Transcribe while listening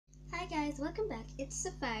guys, welcome back. It's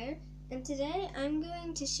Sapphire, and today I'm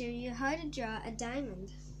going to show you how to draw a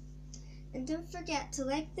diamond. And don't forget to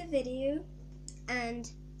like the video and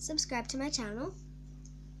subscribe to my channel.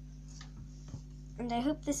 And I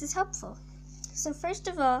hope this is helpful. So first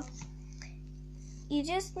of all, you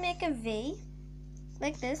just make a V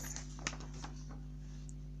like this,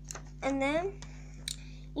 and then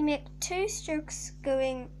you make 2 strokes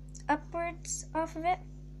going upwards off of it,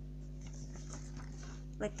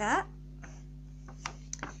 like that.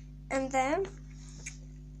 And then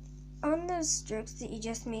on those strokes that you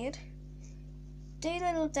just made, do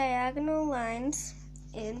little diagonal lines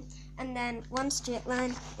in, and then 1 straight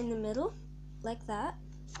line in the middle, like that.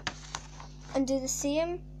 And do the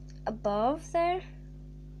same above there,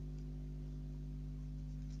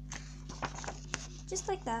 just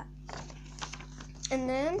like that. And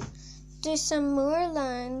then do some more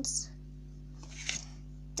lines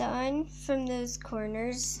down from those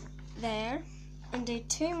corners there, and do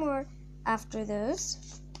 2 more after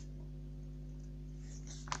those,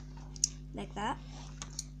 like that.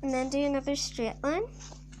 And then do another straight line.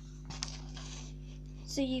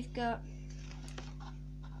 So you've got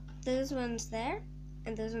those ones there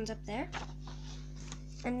and those ones up there.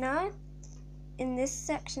 And now in this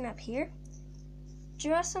section up here,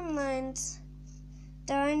 draw some lines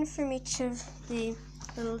down from each of the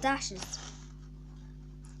little dashes,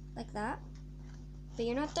 like that. But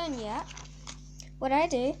you're not done yet. What I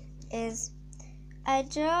do is I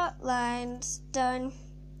draw lines down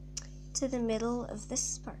to the middle of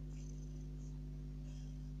this part.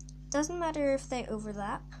 Doesn't matter if they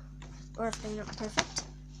overlap or if they're not perfect.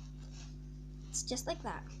 It's just like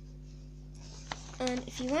that. And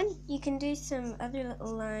if you want, you can do some other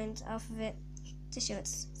little lines off of it to show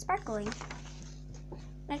it's sparkling,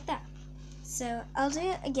 like that. So I'll do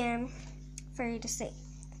it again for you to see.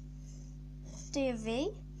 Do a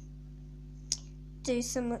V, do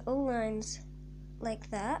some little lines like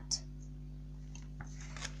that,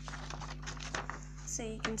 so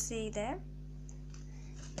you can see there,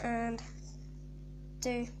 and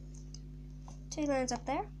do 2 lines up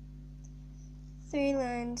there, 3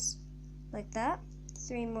 lines like that,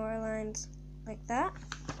 3 more lines like that,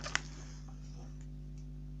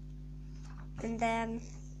 and then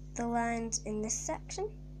the lines in this section,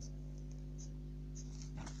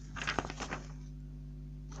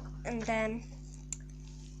 and then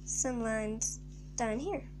some lines down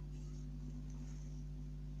here.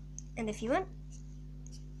 And if you want,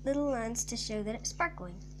 little lines to show that it's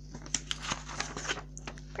sparkling.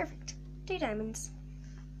 Perfect. 2 diamonds.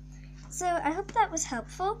 So I hope that was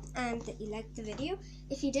helpful and that you liked the video.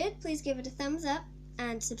 If you did, please give it a thumbs up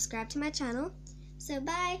and subscribe to my channel. So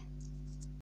bye!